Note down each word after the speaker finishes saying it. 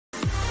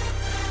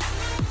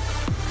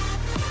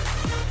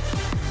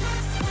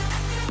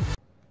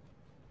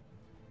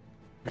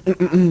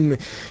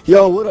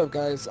Yo, what up,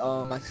 guys?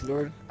 Maxi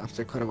Lord.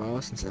 After quite a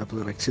while since I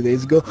uploaded like 2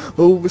 days ago.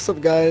 Oh, what's up,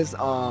 guys?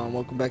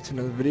 Welcome back to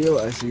another video.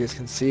 As you guys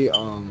can see,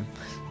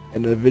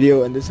 in the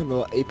video, and this is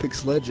about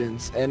Apex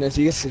Legends. And as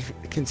you guys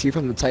can see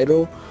from the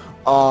title,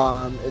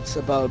 it's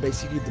about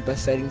basically the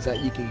best settings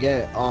that you can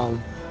get.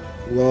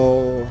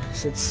 Well,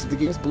 since the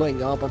game's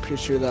blowing up, I'm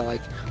pretty sure that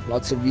like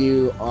lots of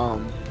you,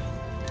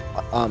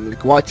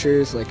 like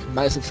watchers, like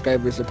my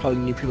subscribers, are probably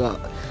new people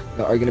that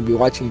are gonna be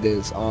watching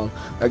this, are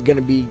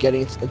gonna be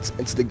getting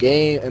into the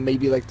game, and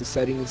maybe like the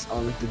settings,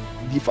 like the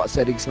default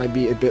settings might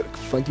be a bit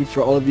funky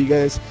for all of you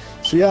guys.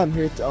 So yeah, I'm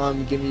here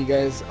to give you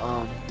guys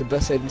the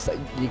best settings that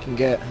you can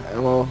get.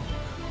 And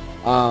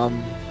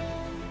um,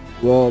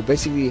 well,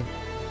 basically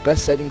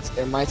best settings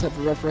in my type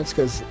of reference,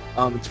 because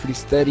it's pretty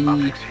steady,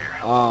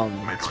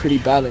 it's pretty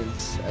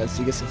balanced. As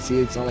you guys can see,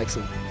 it's not like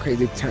some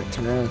crazy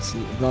turnaround. It's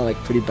not like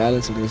pretty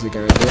balanced. And there's a guy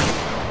right there,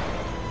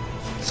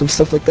 some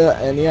stuff like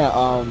that. And yeah,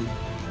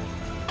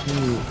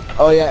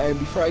 oh yeah, and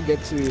before I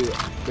get to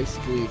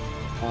basically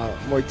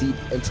more deep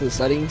into the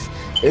settings,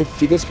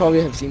 if you guys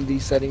probably have seen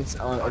these settings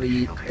on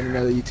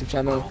another YouTube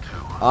channel,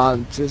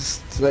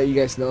 just to let you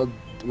guys know,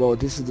 well,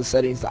 this is the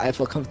settings that I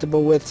feel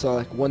comfortable with. So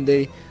like one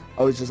day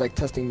I was just like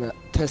testing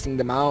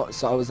them out,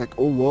 so I was like,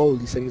 oh whoa,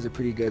 these settings are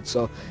pretty good.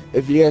 So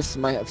if you guys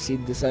might have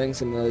seen the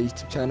settings in the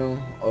YouTube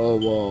channel, or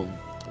well,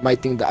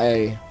 might think that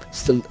I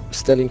still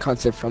studying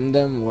concept from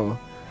them, well,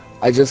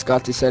 I just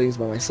got these settings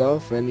by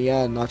myself, and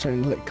yeah, not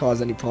trying to like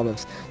cause any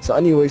problems. So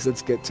anyways,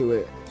 let's get to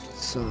it.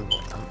 So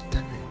oh,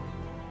 damn it.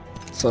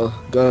 So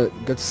go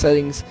to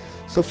settings.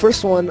 So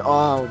first one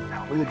will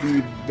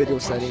be video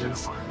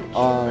settings.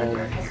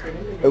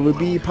 It would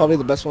be probably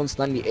the best one's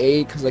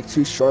 98, because like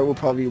too short will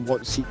probably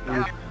won't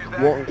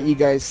let you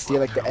guys see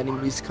like the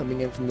enemies coming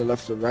in from the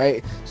left or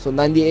right. So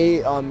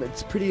 98,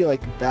 it's pretty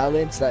like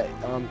balanced, that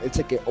it's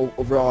like an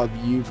overall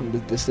view from the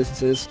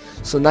distances.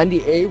 So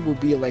 98 will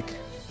be like,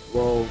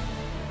 well,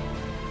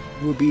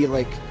 will be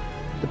like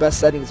the best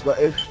settings. But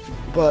if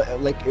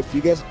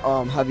you guys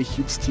have a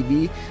huge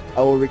TV,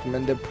 I will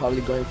recommend it probably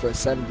going for a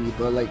 70.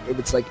 But like if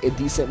it's like a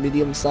decent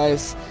medium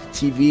size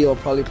TV, or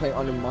probably playing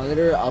on a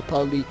monitor, I'll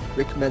probably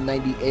recommend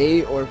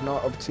 98, or if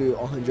not up to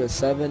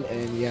 107.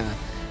 And yeah,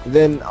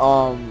 then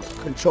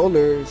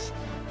controllers,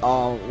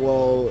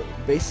 well,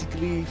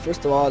 basically,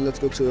 first of all, let's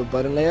go to a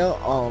button layout.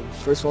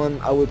 First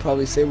one I would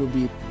probably say would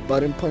be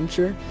button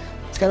puncher.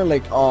 It's kind of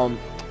like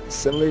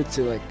similar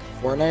to like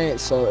Fortnite.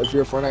 So if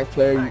you're a Fortnite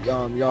player,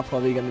 y'all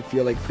probably gonna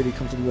feel like pretty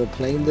comfortable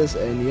playing this.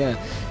 And yeah,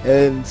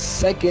 and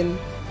second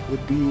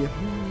would be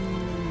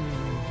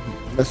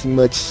nothing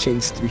much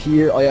changed through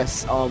here. Oh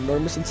yes,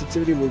 normal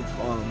sensitivity would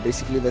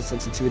basically the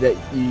sensitivity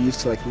that you use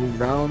to like move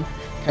around,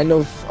 kind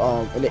of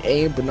in the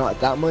aim, but not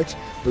that much,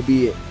 would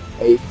be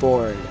a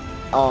for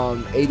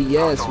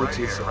ADS, which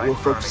is will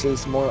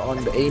focuses more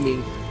on the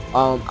aiming.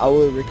 I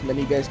would recommend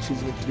you guys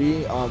choosing a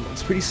 3.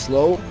 It's pretty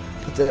slow,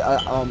 but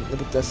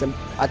at the same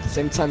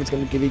time, it's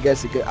going to give you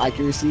guys a good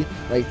accuracy,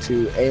 like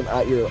to aim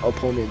at your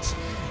opponents.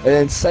 And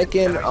then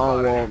second,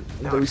 well,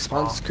 the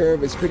response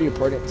curve is pretty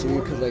important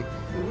too, because like,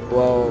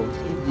 well,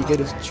 you get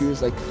to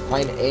choose like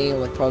fine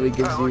aim, like probably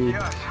gives you,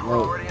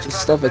 well,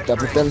 just stuff like that.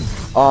 But then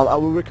I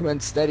would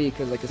recommend steady,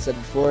 because like I said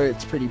before,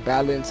 it's pretty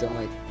balanced, and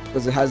like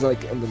because it has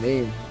like in the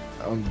name,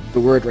 the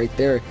word right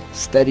there,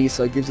 steady,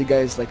 so it gives you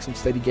guys like some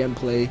steady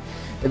gameplay.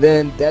 And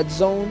then dead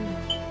zone,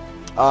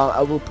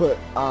 I would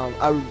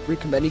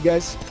recommend you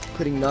guys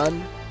putting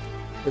none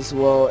as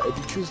well. If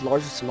you choose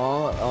large or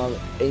small,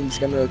 aim's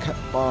gonna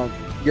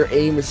your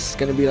aim is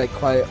gonna be like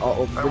quite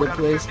all over the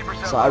place,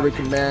 so I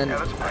recommend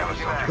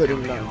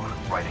putting none.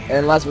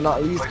 And last but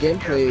not least,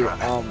 gameplay,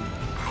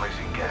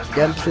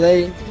 damn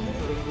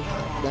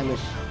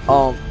it,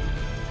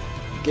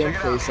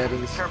 gameplay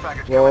settings.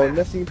 Well,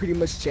 nothing pretty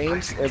much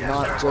changed, if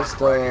not just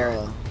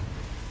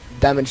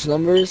damage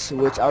numbers,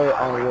 which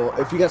well,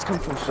 if you guys come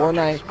from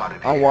Fortnite,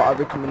 well, I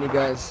recommend you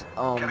guys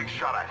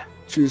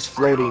choose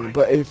floating.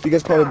 But if you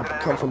guys probably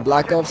come from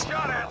Black Ops,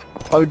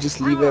 I would just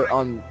leave it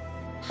on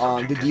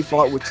the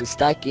default, which is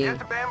stacking.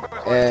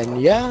 And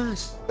yeah,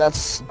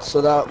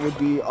 that would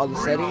be all the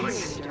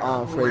settings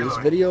for this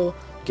video.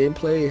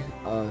 Gameplay,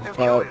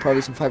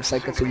 probably some 5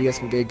 seconds so you guys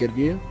can get a good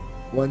view.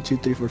 1, 2,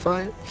 3, 4,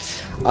 5.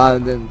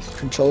 And then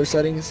controller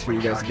settings, here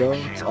you guys go.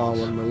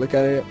 When I'm gonna look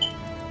at it.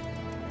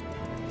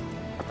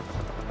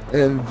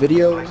 And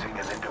video, and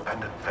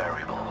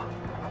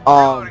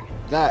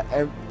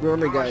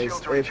remember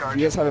guys, if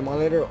you guys have a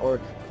monitor or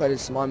quite a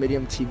small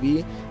medium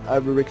TV, I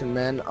would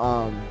recommend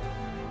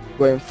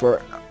going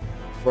for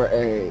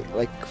a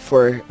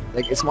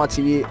small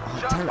TV.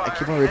 Oh, damn it, I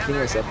keep on repeating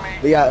myself.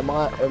 But yeah, a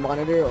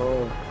monitor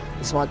or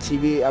a small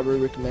TV, I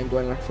would recommend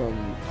going like from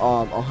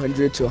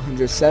 100 to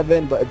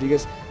 107. But if you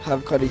guys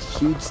have quite a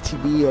huge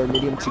TV or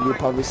medium TV,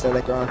 probably start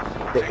like around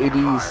the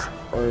 80s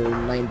or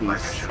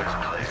 90s,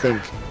 I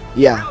think.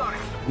 Yeah,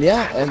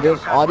 and then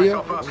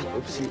audio,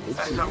 oopsie.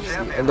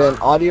 And then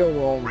audio,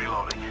 well,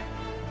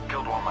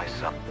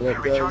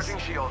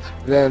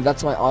 then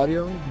that's my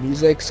audio,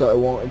 music, so it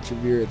won't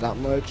interfere that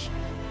much.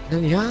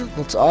 And yeah,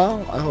 that's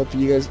all. I hope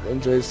you guys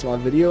enjoyed this small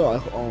video.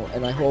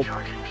 And I hope,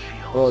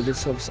 well,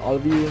 this helps all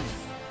of you.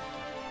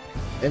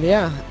 And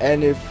yeah,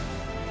 and if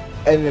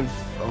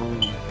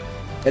um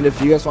and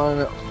if you guys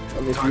want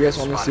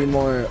to see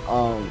more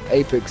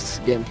Apex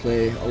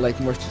gameplay or like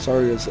more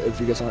tutorials, if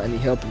you guys want any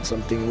help in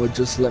something, well,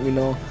 just let me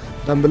know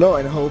down below.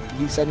 And I hope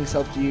these settings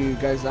helped you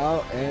guys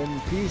out.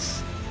 And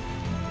peace.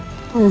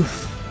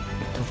 Oof.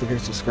 Don't forget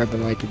to subscribe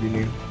and like if you're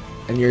new.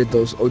 And you're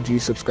those OG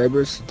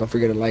subscribers, don't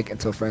forget to like and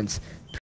tell friends.